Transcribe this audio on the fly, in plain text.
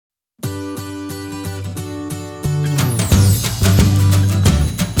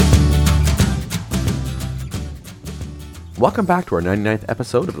Welcome back to our 99th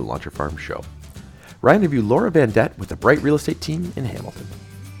episode of the Launch Your Farm Show, where I interview Laura Van Det with the Bright Real Estate team in Hamilton.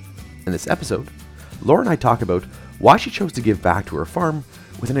 In this episode, Laura and I talk about why she chose to give back to her farm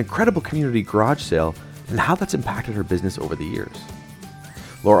with an incredible community garage sale and how that's impacted her business over the years.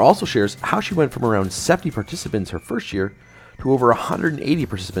 Laura also shares how she went from around 70 participants her first year to over 180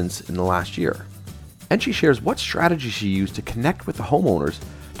 participants in the last year. And she shares what strategy she used to connect with the homeowners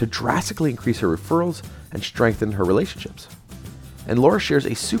to drastically increase her referrals and strengthen her relationships. And Laura shares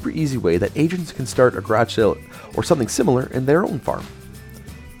a super easy way that agents can start a garage sale or something similar in their own farm.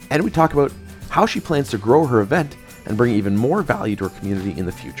 And we talk about how she plans to grow her event and bring even more value to her community in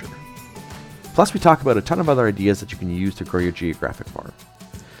the future. Plus, we talk about a ton of other ideas that you can use to grow your geographic farm.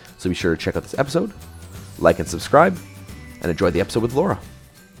 So be sure to check out this episode, like and subscribe, and enjoy the episode with Laura.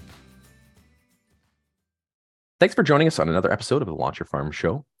 Thanks for joining us on another episode of the Launch Your Farm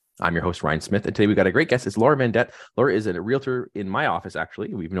Show. I'm your host, Ryan Smith, and today we've got a great guest. It's Laura Van Det. Laura is a realtor in my office,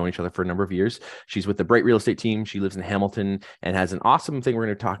 actually. We've known each other for a number of years. She's with the Bright Real Estate team. She lives in Hamilton and has an awesome thing we're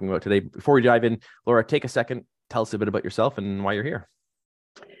going to be talking about today. Before we dive in, Laura, take a second, tell us a bit about yourself and why you're here.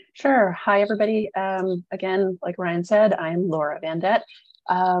 Sure. Hi, everybody. Again, like Ryan said, I'm Laura Van Det.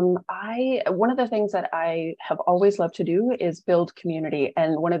 One of the things that I have always loved to do is build community.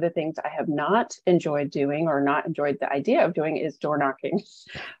 And one of the things I have not enjoyed doing or not enjoyed the idea of doing is door knocking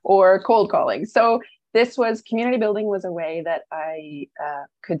or cold calling. So community building was a way that I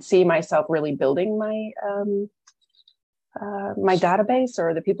could see myself really building my my database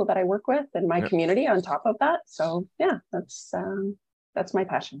or the people that I work with and my community on top of that. So yeah, that's my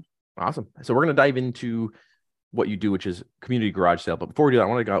passion. Awesome. So we're going to dive into what you do, which is community garage sale. But before we do that, I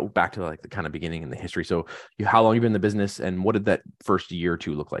want to go back to like the kind of beginning and the history. So how long have you been in the business and what did that first year or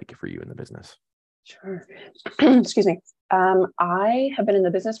two look like for you in the business? Sure. Excuse me. I have been in the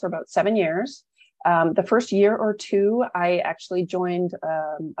business for about 7 years. The first year or two, I actually joined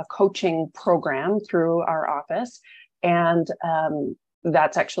a coaching program through our office. And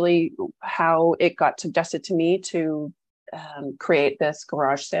that's actually how it got suggested to me to create this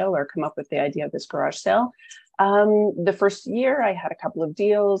garage sale or come up with the idea of this garage sale. The first year I had a couple of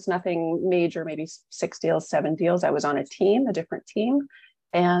deals, nothing major, maybe 6 deals, 7 deals. I was on a different team.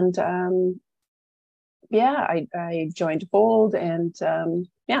 And I joined Bold and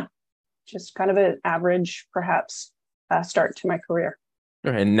just kind of an average, perhaps, start to my career.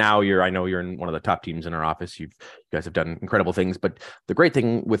 And now I know you're in one of the top teams in our office. You guys have done incredible things, but the great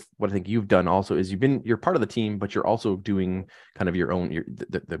thing with what I think you've done also is you're part of the team, but you're also doing kind of your own,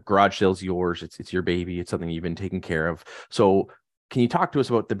 the garage sale's yours. It's your baby. It's something you've been taking care of. So can you talk to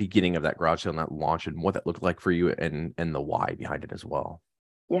us about the beginning of that garage sale and that launch and what that looked like for you and the why behind it as well?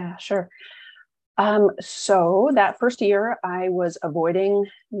 Yeah, sure. So that first year I was avoiding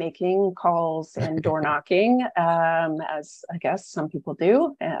making calls and door knocking, as I guess some people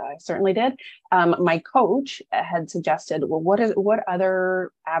do. I certainly did. My coach had suggested, well, what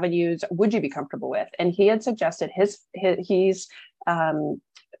other avenues would you be comfortable with? And he had suggested he's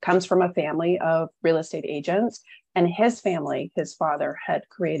comes from a family of real estate agents, and his father had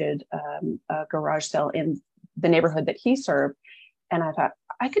created a garage sale in the neighborhood that he served. And I thought,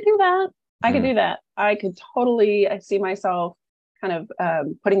 I could do that. I could do that. I see myself kind of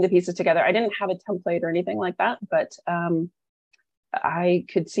putting the pieces together. I didn't have a template or anything like that, but I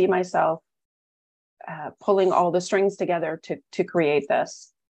could see myself pulling all the strings together to create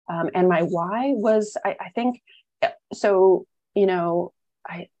this. And my why was, I think, so, in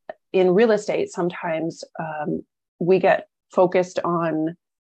real estate, sometimes we get focused on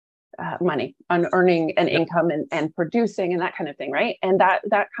money, on earning an income and producing and that kind of thing, right? And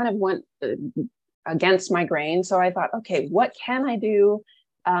that kind of went against my grain. So I thought, okay, what can I do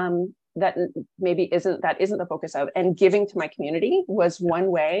that maybe isn't the focus of? And giving to my community was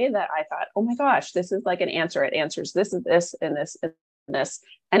one way that I thought, oh my gosh, this is like an answer. It answers this and this and this and this,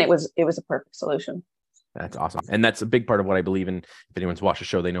 and it was a perfect solution. That's awesome. And that's a big part of what I believe in. If anyone's watched the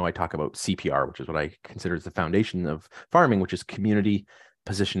show, they know I talk about CPR, which is what I consider as the foundation of farming, which is community,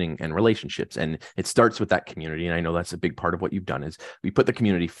 positioning, and relationships. And it starts with that community. And I know that's a big part of what you've done is we put the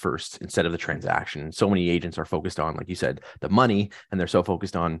community first instead of the transaction. So many agents are focused on, like you said, the money, and they're so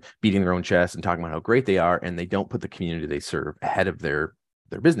focused on beating their own chest and talking about how great they are. And they don't put the community they serve ahead of their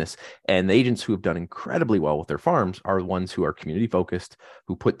business. And the agents who have done incredibly well with their farms are the ones who are community focused,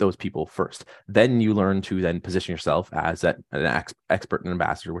 who put those people first. Then you learn to then position yourself as an expert and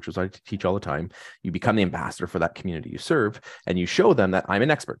ambassador, which is what I teach all the time. You become the ambassador for that community you serve, and you show them that I'm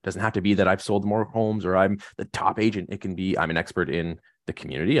an expert. It doesn't have to be that I've sold more homes or I'm the top agent. It can be I'm an expert in the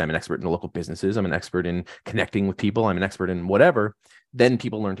community. I'm an expert in the local businesses. I'm an expert in connecting with people. I'm an expert in whatever. Then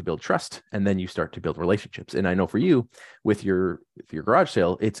people learn to build trust, and then you start to build relationships. And I know for you, with your garage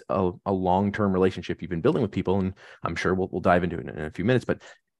sale, it's a long-term relationship you've been building with people, and I'm sure we'll dive into it in a few minutes. But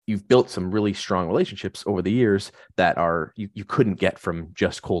you've built some really strong relationships over the years that are you couldn't get from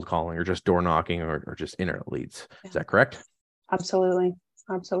just cold calling or just door knocking or just internet leads. Is that correct? Absolutely.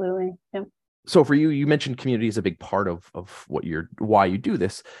 Yeah. So for you, you mentioned community is a big part of why you do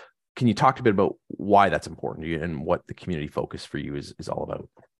this. Can you talk a bit about why that's important to you and what the community focus for you is all about?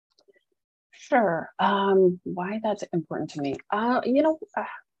 Sure. Why that's important to me. I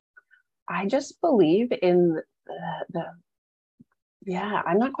just believe in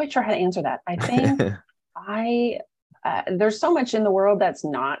I'm not quite sure how to answer that. I think there's so much in the world that's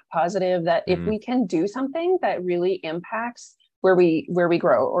not positive that if we can do something that really impacts where we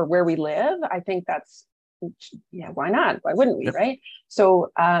grow or where we live, I think that's, why not? Why wouldn't we? Yep. Right.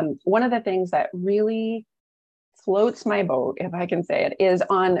 So one of the things that really floats my boat, if I can say it, is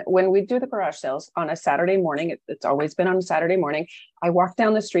when we do the garage sales on a Saturday morning. It's always been on a Saturday morning. I walk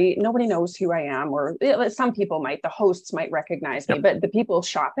down the street. Nobody knows who I am, or some people might. The hosts might recognize me, but the people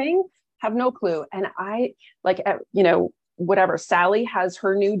shopping have no clue. And I whatever. Sally has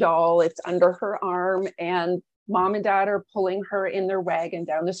her new doll. It's under her arm, and mom and dad are pulling her in their wagon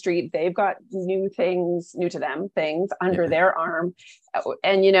down the street. They've got new to them things under their arm,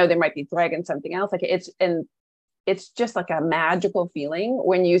 and they might be dragging something else. It's just like a magical feeling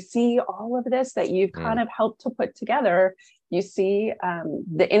when you see all of this that you've kind of helped to put together. You see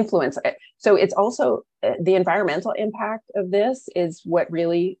the influence. So it's also the environmental impact of this is what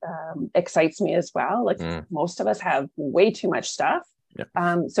really excites me as well. Like most of us have way too much stuff.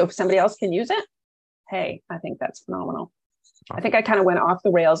 Yep. So if somebody else can use it, hey, I think that's phenomenal. Awesome. I think I kind of went off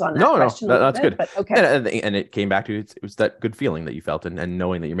the rails on that question. No, that's good. But okay. And it came back to it was that good feeling that you felt, and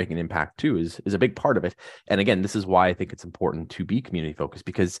knowing that you're making an impact too is a big part of it. And again, this is why I think it's important to be community focused,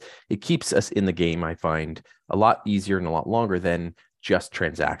 because it keeps us in the game. I find a lot easier and a lot longer than just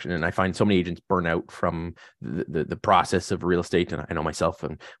transaction. And I find so many agents burn out from the process of real estate. And I know myself,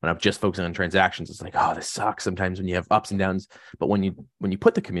 and when I'm just focusing on transactions, it's like, oh, this sucks sometimes when you have ups and downs. But when you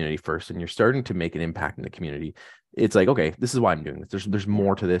put the community first and you're starting to make an impact in the community, it's like, okay, this is why I'm doing this. There's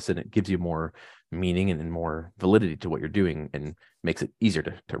more to this, and it gives you more meaning and more validity to what you're doing, and makes it easier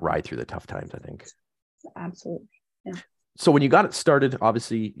to ride through the tough times, I think. Absolutely. Yeah. So when you got it started,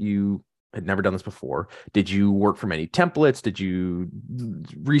 obviously you had never done this before. Did you work from any templates? Did you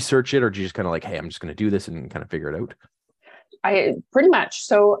research it, or did you just kind of like, hey, I'm just going to do this and kind of figure it out? I pretty much.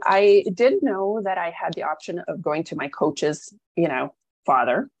 So I did know that I had the option of going to my coach's,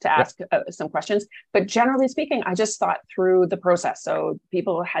 father to ask some questions. But generally speaking, I just thought through the process. So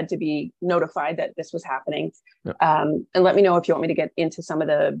people had to be notified that this was happening. Yep. And let me know if you want me to get into some of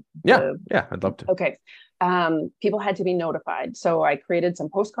the Yeah, I'd love to. Okay. People had to be notified. So I created some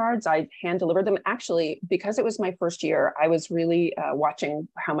postcards. I hand delivered them. Actually, because it was my first year, I was really watching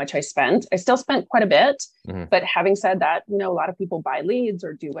how much I spent. I still spent quite a bit, but having said that, a lot of people buy leads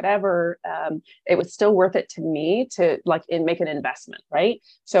or do whatever. It was still worth it to me to make an investment, right?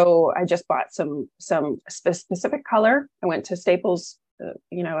 So I just bought some specific color. I went to Staples,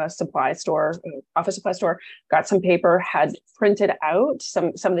 a supply store, office supply store, got some paper, had printed out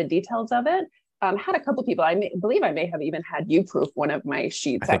some of the details of it. Had a couple of people, believe I may have even had you proof one of my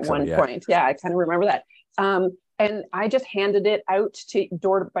sheets at one point. Yeah, I kind of remember that. And I just handed it out to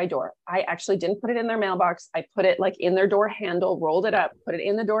door by door. I actually didn't put it in their mailbox. I put it in their door handle, rolled it up, put it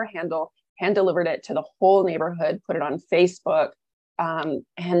in the door handle, hand delivered it to the whole neighborhood, put it on Facebook, and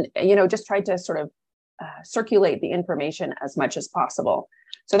just tried to sort of circulate the information as much as possible.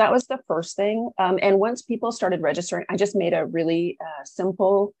 So that was the first thing. And once people started registering, I just made a really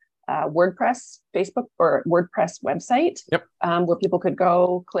simple WordPress Facebook or WordPress website, where people could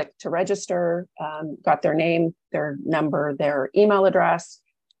go click to register, got their name, their number, their email address,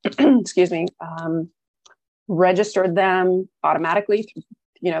 excuse me, registered them automatically,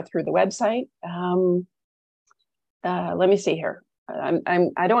 through the website. Let me see here.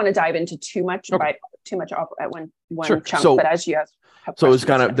 I don't want to dive into too much off at one chunk, but as you have so it was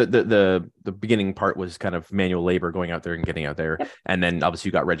kind of the beginning part was kind of manual labor, going out there and getting out there. Yep. And then obviously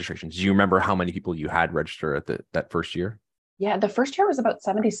you got registrations. Do you remember how many people you had register at that first year? Yeah, the first year was about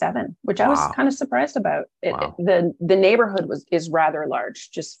 77, which I was kind of surprised about. The neighborhood is rather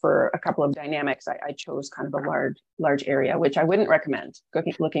large. Just for a couple of dynamics, I chose kind of a large area, which I wouldn't recommend.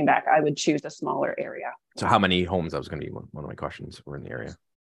 Looking back, I would choose a smaller area. So how many homes? That was going to be one of my questions. Were in the area?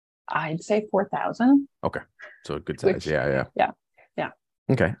 I'd say 4,000. Okay, so a good size. Yeah. Yeah.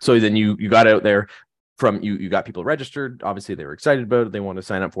 Okay, so then you got out there. from you got people registered. Obviously, they were excited about it. They want to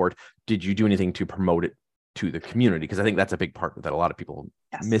sign up for it. Did you do anything to promote it to the community? Because I think that's a big part that a lot of people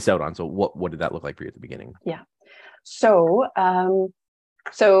miss out on. So what did that look like for you at the beginning? Yeah. So,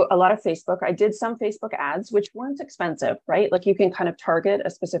 so a lot of Facebook. I did some Facebook ads, which weren't expensive, right? Like you can kind of target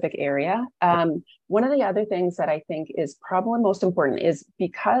a specific area. One of the other things that I think is probably most important is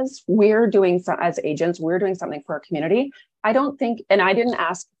because we're doing as agents, we're doing something for our community. I don't think, and I didn't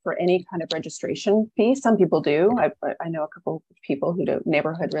ask for any kind of registration fee. Some people do. I know a couple of people who do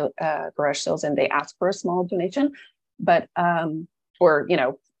neighborhood garage sales, and they ask for a small donation, but or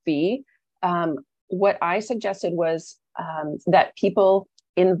fee. What I suggested was that people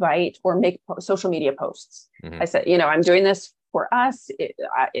invite or make social media posts. I said, I'm doing this for us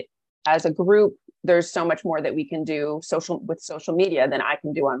as a group. There's so much more that we can do with social media than I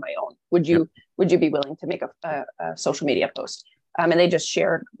can do on my own. Would you be willing to make a social media post? And they just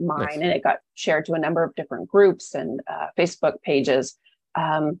shared mine, and it got shared to a number of different groups and Facebook pages.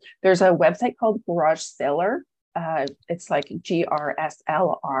 There's a website called Garage Seller. It's like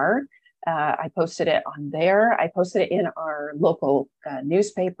GRSLR. I posted it on there. I posted it in our local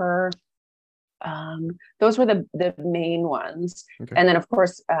newspaper. Those were the main ones. Okay. And then of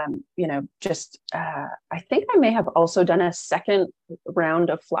course, I think I may have also done a second round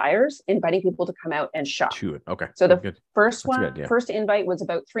of flyers inviting people to come out and shop. Okay. So the first invite was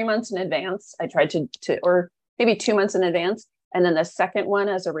about 3 months in advance. I tried to or maybe 2 months in advance. And then the second one,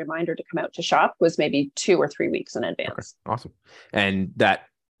 as a reminder to come out to shop, was maybe 2 or 3 weeks in advance. Okay. Awesome. And that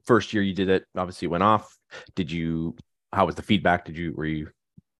first year you did it, obviously it went off. How was the feedback?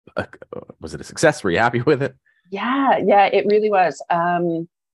 Was it a success? Were you happy with it? Yeah, it really was. I'm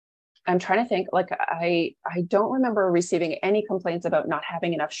trying to think, like, I don't remember receiving any complaints about not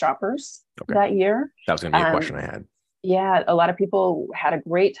having enough shoppers that year. That was going to be a question I had. Yeah, a lot of people had a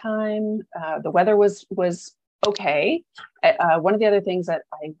great time. The weather was okay. One of the other things that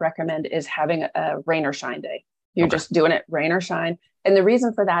I recommend is having a rain or shine day. You're just doing it rain or shine. And the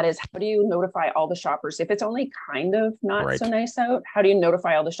reason for that is, how do you notify all the shoppers? If it's only kind of not so nice out, how do you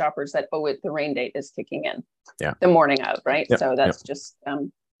notify all the shoppers that, the rain date is kicking in the morning of, right? Yep. So that's just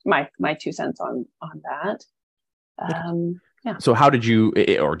my 2 cents on that. So how did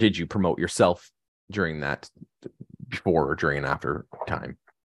you promote yourself during that, before or during and after time?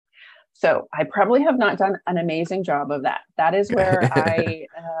 So I probably have not done an amazing job of that. That is where I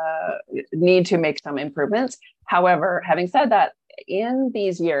need to make some improvements. However, having said that, in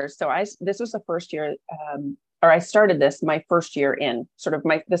these years, this was the first year, or I started this my first year in sort of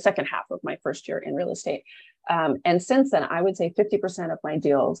the second half of my first year in real estate. And since then, I would say 50% of my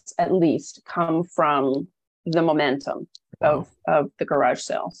deals at least come from the momentum of the garage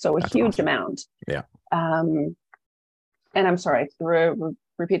sale. So that's a huge amount. Yeah. And I'm sorry,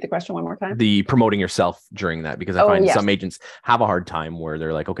 repeat the question one more time. The promoting yourself during that, because I find some agents have a hard time where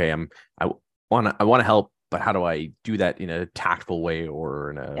they're like, okay, I want to help, but how do I do that in a tactful way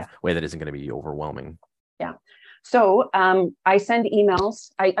or in a way that isn't going to be overwhelming? Yeah. So I send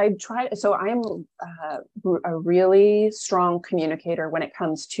emails. I try. So I'm a really strong communicator when it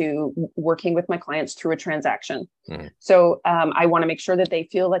comes to working with my clients through a transaction. Mm-hmm. So I want to make sure that they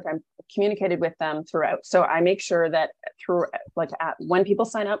feel like I'm communicated with them throughout. So I make sure that when people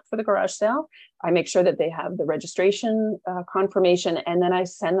sign up for the garage sale, I make sure that they have the registration confirmation, and then I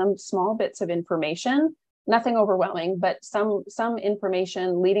send them small bits of information, nothing overwhelming, but some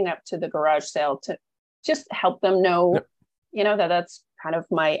information leading up to the garage sale to just help them know, that's kind of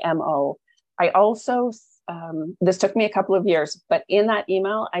my MO. I also, this took me a couple of years, but in that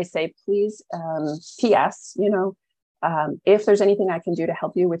email, I say, please, PS, if there's anything I can do to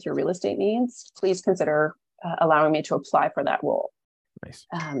help you with your real estate needs, please consider allowing me to apply for that role. Nice.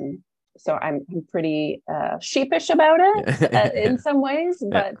 So I'm pretty sheepish about it in some ways,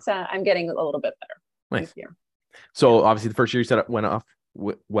 but I'm getting a little bit better. Nice. So obviously the first year you said it went off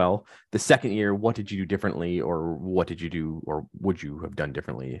well. The second year, what did you do differently, or what did you do, or would you have done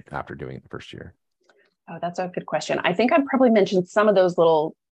differently after doing it the first year? Oh, that's a good question. I think I probably mentioned some of those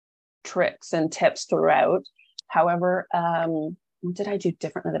little tricks and tips throughout. However, what did I do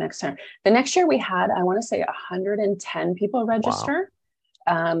differently the next time? The next year we had, I want to say 110 people register.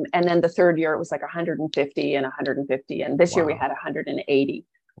 Wow. And then the third year it was like 150 and 150. And this year we had 180.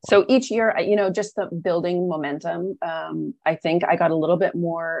 So each year, just the building momentum, I think I got a little bit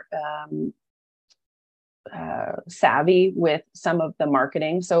more savvy with some of the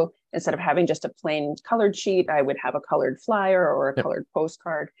marketing. So instead of having just a plain colored sheet, I would have a colored flyer or a colored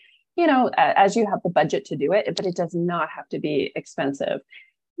postcard, as you have the budget to do it, but it does not have to be expensive.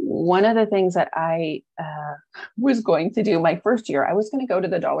 one of the things that I was going to do my first year, I was going to go to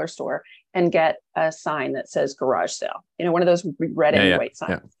the dollar store and get a sign that says garage sale, one of those red and white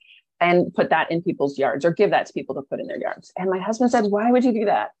signs, and put that in people's yards, or give that to people to put in their yards. And my husband said, why would you do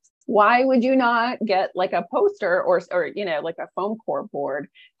that? Why would you not get like a poster or like a foam core board,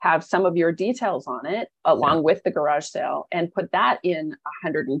 have some of your details on it along with the garage sale, and put that in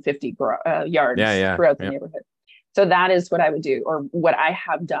 150 yards throughout the neighborhood? So that is what I would do, or what I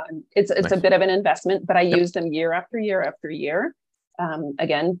have done. It's nice. A bit of an investment, but I use them year after year after year.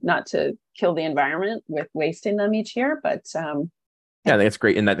 Again, not to kill the environment with wasting them each year, but yeah, that's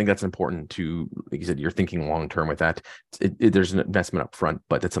great. And I think that's important to, like you said, you're thinking long-term with that. There's an investment up front,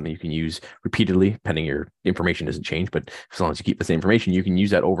 but that's something you can use repeatedly, depending your information doesn't change. But as long as you keep the same information, you can use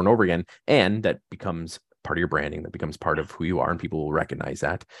that over and over again. And that becomes part of your branding, that becomes part of who you are, and people will recognize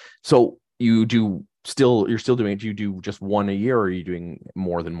that. So you're still doing it. Do you do just one a year, or are you doing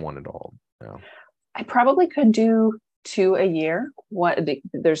more than one at all? No. I probably could do 2 a year.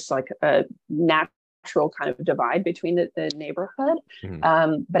 There's like a natural kind of divide between the neighborhood.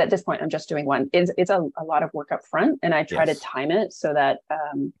 Mm-hmm. But at this point, I'm just doing one. It's a lot of work up front, and I try to time it so that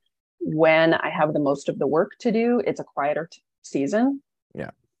when I have the most of the work to do, it's a quieter season.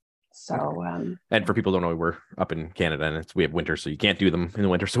 Yeah. So, and for people who don't know, we're up in Canada, and we have winter, so you can't do them in the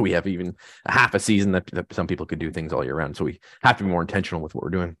winter. So we have even a half a season that some people could do things all year round. So we have to be more intentional with what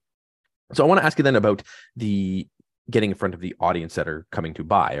we're doing. So I want to ask you then about the getting in front of the audience that are coming to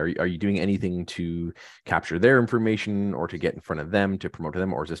buy. Are you doing anything to capture their information, or to get in front of them, to promote to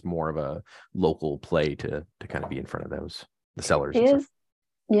them, or is this more of a local play to kind of be in front of the sellers?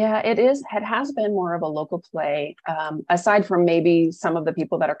 Yeah, it is. It has been more of a local play. Aside from maybe some of the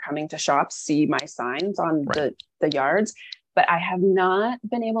people that are coming to shops see my signs on the yards, but I have not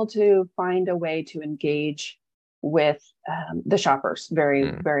been able to find a way to engage with the shoppers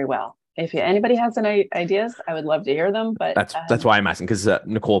very well. If anybody has any ideas, I would love to hear them. But that's why I'm asking, because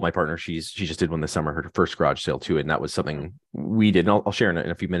Nicole, my partner, she just did one this summer, her first garage sale too, and that was something we did. And I'll share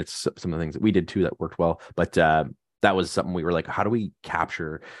in a few minutes some of the things that we did too that worked well. But that was something we were like, how do we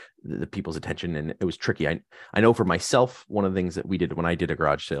capture the people's attention? And it was tricky. I know for myself, one of the things that we did when I did a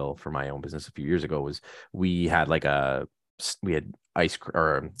garage sale for my own business a few years ago was we had ice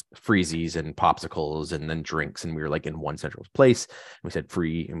or freezies and popsicles and then drinks, and we were like in one central place. We said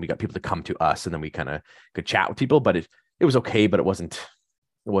free, and we got people to come to us, and then we kind of could chat with people. But it was okay, but it wasn't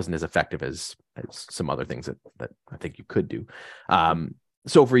as effective as some other things that I think you could do.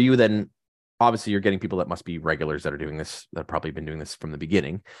 So for you then, obviously you're getting people that must be regulars that are doing this, that have probably been doing this from the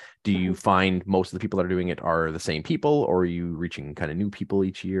beginning. Do you find most of the people that are doing it are the same people, or are you reaching kind of new people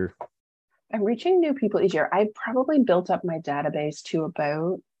each year? I'm reaching new people each year. I probably built up my database to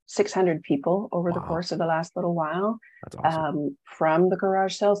about 600 people over the course of the last little while. That's awesome. From the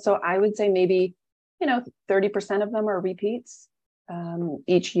garage sale. So I would say maybe, 30% of them are repeats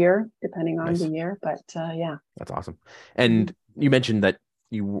each year, depending on the year. But yeah. That's awesome. And you mentioned that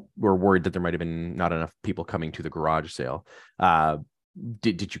you were worried that there might have been not enough people coming to the garage sale.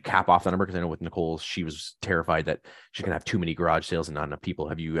 Did you cap off the number? Because I know with Nicole, she was terrified that she's going to have too many garage sales and not enough people.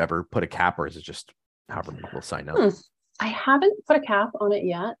 Have you ever put a cap, or is it just however many people sign up? I haven't put a cap on it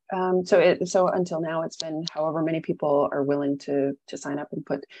yet. So until now, it's been however many people are willing to sign up and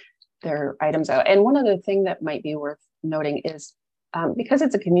put their items out. And one other thing that might be worth noting is because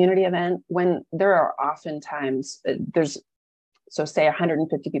it's a community event, when there are oftentimes say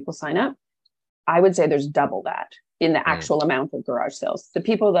 150 people sign up, I would say there's double that in the actual amount of garage sales. The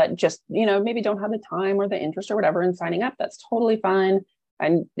people that just, maybe don't have the time or the interest or whatever in signing up, that's totally fine.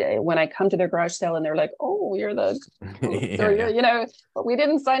 And when I come to their garage sale and they're like, oh, you're but we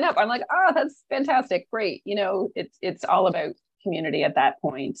didn't sign up. I'm like, that's fantastic. Great. It's all about community at that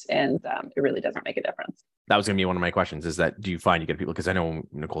point. And it really doesn't make a difference. That was going to be one of my questions, is that do you find you get people, because I know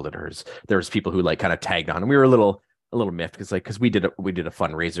Nicole did hers, there's people who like kind of tagged on, and we were a little miffed because we did a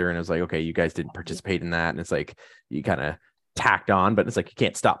fundraiser, and it was like, okay, you guys didn't participate in that, and it's like you kind of tacked on, but it's like you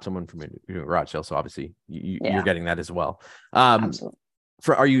can't stop someone from doing a garage sale, so obviously you're getting that as well. Absolutely.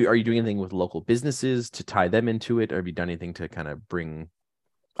 Are you doing anything with local businesses to tie them into it, or have you done anything to kind of bring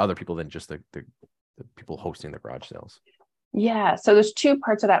other people than just the people hosting the garage sales? Yeah, so there's two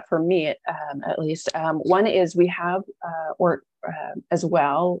parts of that for me, at least. One is we have as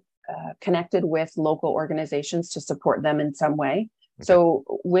well connected with local organizations to support them in some way. Okay. So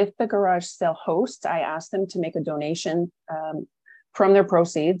with the garage sale hosts, I asked them to make a donation from their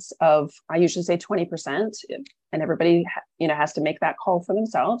proceeds of, I usually say 20%, and everybody, has to make that call for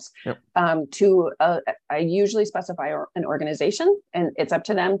themselves. Yep. I usually specify an organization, and it's up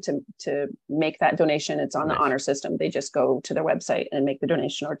to them to make that donation. It's on the honor system. They just go to their website and make the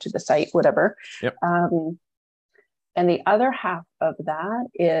donation, or to the site, whatever. Yep. And the other half of that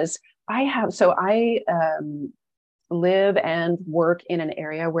is I live and work in an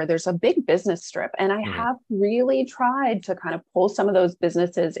area where there's a big business strip, and I have really tried to kind of pull some of those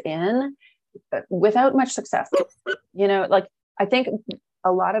businesses in without much success. I think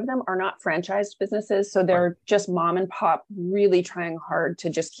a lot of them are not franchised businesses, so they're just mom and pop really trying hard to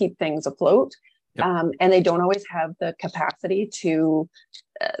just keep things afloat. Yep. And they don't always have the capacity to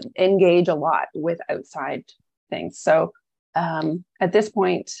engage a lot with outside things. So at this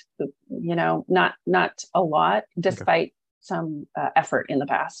point, not a lot, despite some effort in the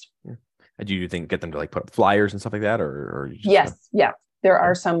past. Yeah. And do you think get them to put up flyers and stuff like that, or yes, yeah, there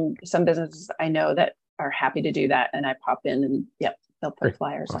are some businesses I know that are happy to do that, and I pop in and they'll put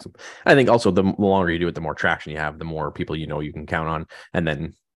flyers. Awesome. I think also the longer you do it, the more traction you have, the more people you can count on, and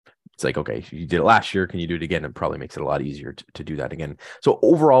then it's okay, you did it last year, can you do it again? It probably makes it a lot easier to do that again. So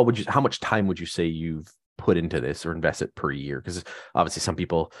overall, how much time would you say you've put into this or invest it per year? Because obviously some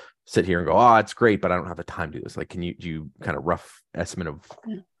people sit here and go, oh, it's great, but I don't have the time to do this. Do you kind of rough estimate of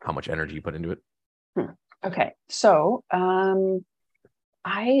how much energy you put into it? Okay. So,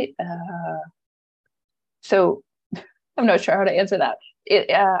 so I'm not sure how to answer that.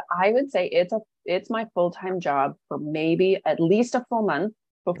 I would say it's my full-time job for maybe at least a full month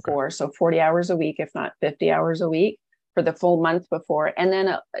before. Okay. So 40 hours a week, if not 50 hours a week, for the full month before. And then,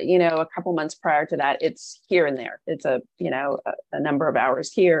 a couple months prior to that, it's here and there. It's a number of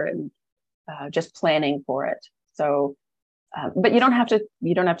hours here, and just planning for it. So, but you don't have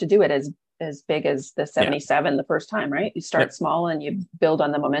to do it as big as the 77 the first time, right? You start small and you build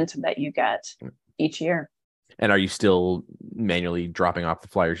on the momentum that you get each year. And are you still manually dropping off the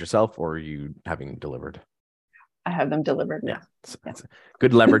flyers yourself, or are you having delivered? I have them delivered. Yeah. It's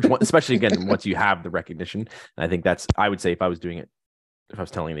good leverage, especially again, once you have the recognition. And I think I would say if I was doing it, if I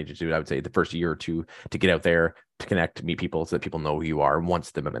was telling an agent to do it, I would say the first year or two to get out there, to connect, to meet people so that people know who you are. And once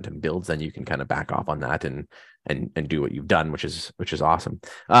the momentum builds, then you can kind of back off on that and do what you've done, which is awesome.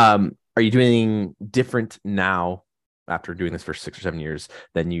 Are you doing different now after doing this for 6 or 7 years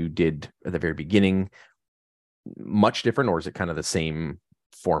than you did at the very beginning? Much different, or is it kind of the same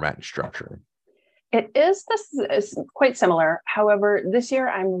format and structure? This is quite similar. However, this year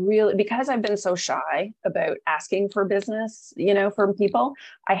I'm really, because I've been so shy about asking for business, from people,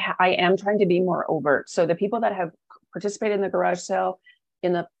 I am trying to be more overt. So the people that have participated in the garage sale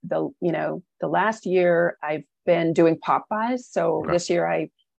in the last year, I've been doing pop buys. So this year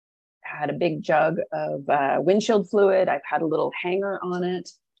I had a big jug of windshield fluid. I've had a little hanger on it.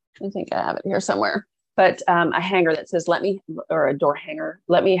 I think I have it here somewhere. But a hanger that says, or a door hanger,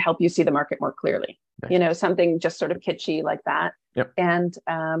 let me help you see the market more clearly. Nice. Something just sort of kitschy like that. Yep. And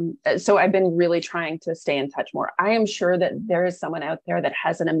so I've been really trying to stay in touch more. I am sure that there is someone out there that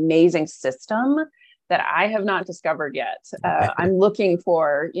has an amazing system that I have not discovered yet. I'm looking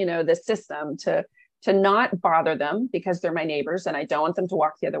for, the system to not bother them because they're my neighbors and I don't want them to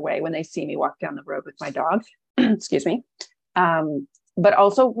walk the other way when they see me walk down the road with my dog. Excuse me. But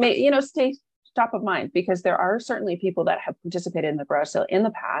also, stay top of mind, because there are certainly people that have participated in the garage sale in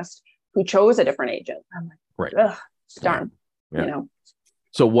the past who chose a different agent. I'm like, right. Darn,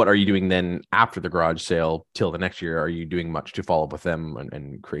 So what are you doing then after the garage sale till the next year? Are you doing much to follow up with them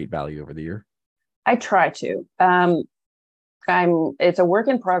and create value over the year? I try to. It's a work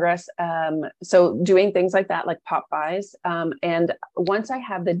in progress. So doing things like that, like pop buys. And once I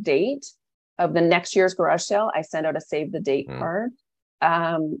have the date of the next year's garage sale, I send out a save the date card.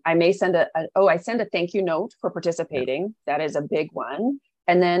 I may send I send a thank you note for participating. Yeah. That is a big one.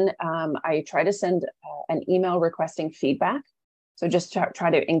 And then I try to send an email requesting feedback. So just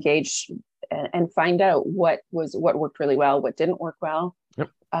try to engage and find out what worked really well, what didn't work well. Yep.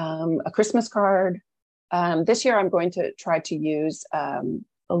 A Christmas card. This year I'm going to try to use an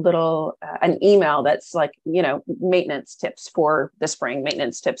email that's like, maintenance tips for the spring,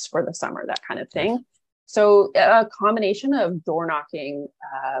 maintenance tips for the summer, that kind of thing. Nice. So a combination of door knocking,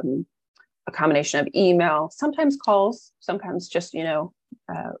 a combination of email, sometimes calls, sometimes just,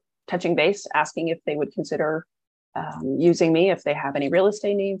 touching base, asking if they would consider using me if they have any real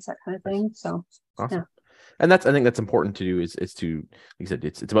estate needs, that kind of thing. So, awesome. And I think that's important to do is to, like you said,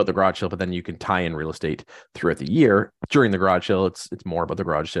 it's about the garage sale, but then you can tie in real estate throughout the year. During the garage sale, it's more about the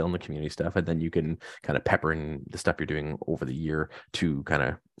garage sale and the community stuff. And then you can kind of pepper in the stuff you're doing over the year to kind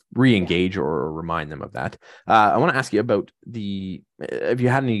of re-engage or remind them of that. I want to ask you about have you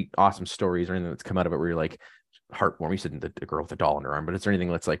had any awesome stories or anything that's come out of it where you're like heartwarming? You said the girl with the doll in her arm, but is there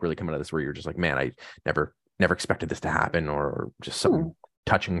anything that's like really come out of this where you're just like, man, I never expected this to happen, or just something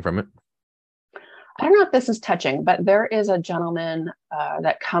touching from it? I don't know if this is touching, but there is a gentleman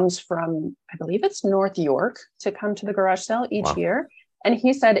that comes from, I believe it's North York, to come to the garage sale each year. And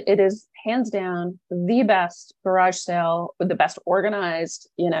he said it is hands down the best garage sale, the best organized,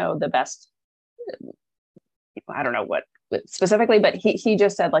 the best, I don't know what specifically, but he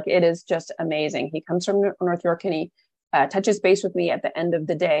just said like, it is just amazing. He comes from North York, and he touches base with me at the end of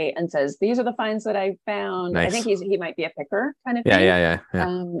the day and says, these are the finds that I found. Nice. I think he might be a picker kind of thing. Yeah.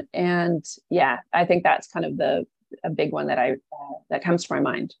 And yeah, I think that's kind of a big one that that comes to my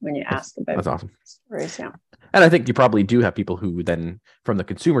mind when you ask about. That's awesome. Stories. Yeah. And I think you probably do have people who then, from the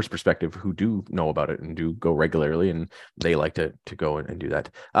consumer's perspective, who do know about it and do go regularly, and they like to go and do that.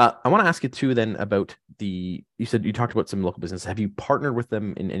 I want to ask you too then about you said you talked about some local business. Have you partnered with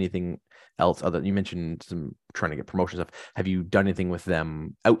them in anything else? Other, you mentioned some trying to get promotion stuff. Have you done anything with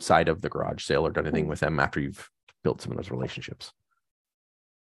them outside of the garage sale, or done anything with them after you've built some of those relationships?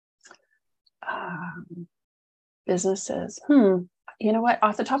 Businesses. You know what?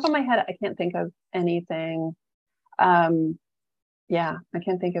 Off the top of my head, I can't think of anything. Yeah, I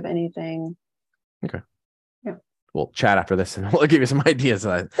can't think of anything. Okay. Yeah. We'll chat after this, and we'll give you some ideas.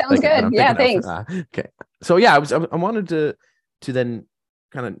 Sounds good. Yeah, thanks. Okay. So yeah, I wanted to then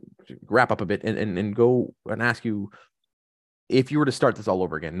kind of wrap up a bit and go and ask you, if you were to start this all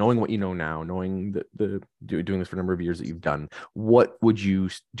over again, knowing what you know now, knowing doing this for a number of years that you've done, what would you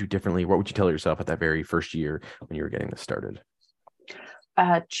do differently? What would you tell yourself at that very first year when you were getting this started?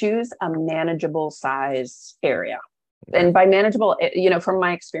 Choose a manageable size area. And by manageable, from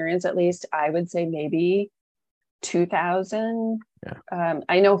my experience, at least, I would say maybe 2,000. Yeah.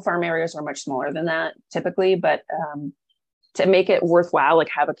 I know farm areas are much smaller than that typically, but to make it worthwhile, like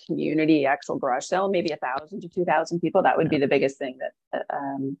have a community actual garage sale, maybe 1,000 to 2,000 people. That would be the biggest thing that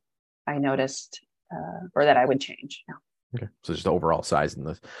I noticed, or that I would change. Yeah. Okay. So just the overall size in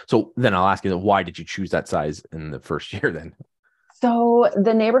this. So then I'll ask you, why did you choose that size in the first year then? So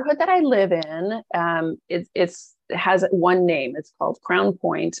the neighborhood that I live in, it has one name. It's called Crown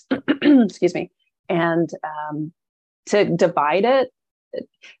Point. Excuse me. And to divide it,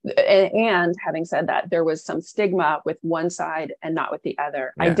 and having said that, there was some stigma with one side and not with the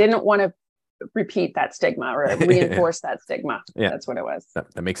other. Yeah. I didn't want to repeat that stigma or reinforce that stigma. Yeah, that's what it was.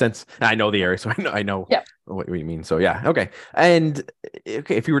 That makes sense. I know the area, so I know what you mean. So yeah, okay. And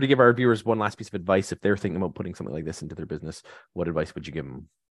okay, if you were to give our viewers one last piece of advice, if they're thinking about putting something like this into their business, what advice would you give them?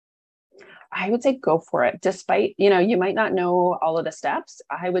 I would say go for it. Despite, you might not know all of the steps.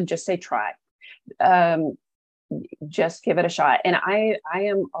 I would just say try. Just give it a shot. And I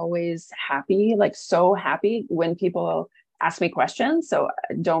am always happy, like so happy when people ask me questions. So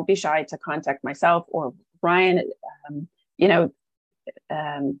don't be shy to contact myself or Ryan.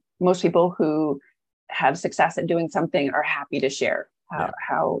 Most people who have success at doing something are happy to share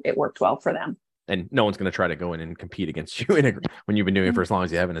how it worked well for them. And no one's going to try to go in and compete against you when you've been doing it for as long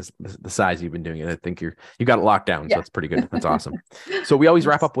as you have, and as the size you've been doing it. I think you got it locked down. So that's pretty good. That's awesome. So we always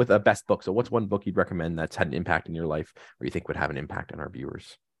wrap up with a best book. So what's one book you'd recommend that's had an impact in your life, or you think would have an impact on our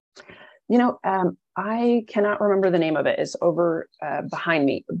viewers? I cannot remember the name of it. It's over behind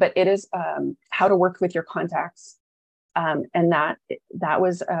me, but it is How to Work with Your Contacts. And that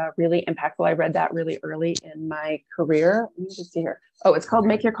was really impactful. I read that really early in my career. Let me just see here. Oh, it's called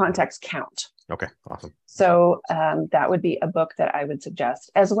Make Your Contacts Count. Okay, awesome. So that would be a book that I would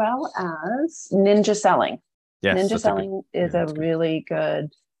suggest, as well as Ninja Selling. Yes, Ninja Selling is a really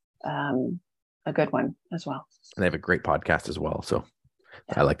good, a good one as well. And they have a great podcast as well. So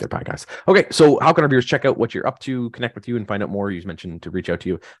I like their podcast. Okay, so how can our viewers check out what you're up to, connect with you, and find out more? You mentioned to reach out to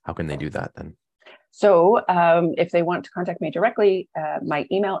you. How can they do that then? So if they want to contact me directly, my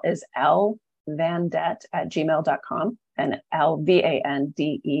email is lvandette@gmail.com, and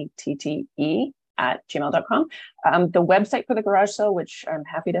LVANDETTE@gmail.com. The website for the garage sale, which I'm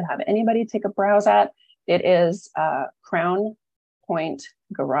happy to have anybody take a browse at, it is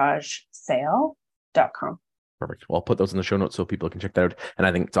crownpointgaragesale.com. Perfect. Well, I'll put those in the show notes so people can check that out. And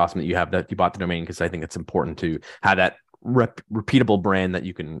I think it's awesome that you bought the domain, because I think it's important to have that repeatable brand that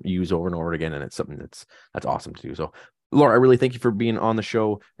you can use over and over again. And it's something that's awesome to do. So Laura, I really thank you for being on the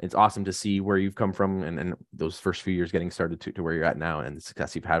show. It's awesome to see where you've come from and those first few years getting started to where you're at now and the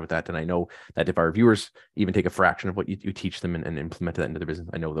success you've had with that. And I know that if our viewers even take a fraction of what you teach them and implement that into their business,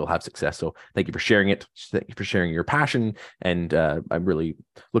 I know they'll have success. So thank you for sharing it. Thank you for sharing your passion. And I'm really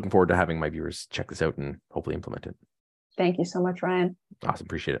looking forward to having my viewers check this out and hopefully implement it. Thank you so much, Ryan. Awesome.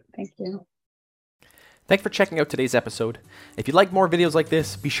 Appreciate it. Thank you. Thanks for checking out today's episode. If you'd like more videos like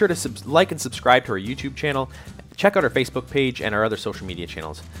this, be sure to like and subscribe to our YouTube channel. Check out our Facebook page and our other social media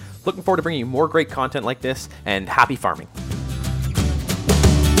channels. Looking forward to bringing you more great content like this, and happy farming.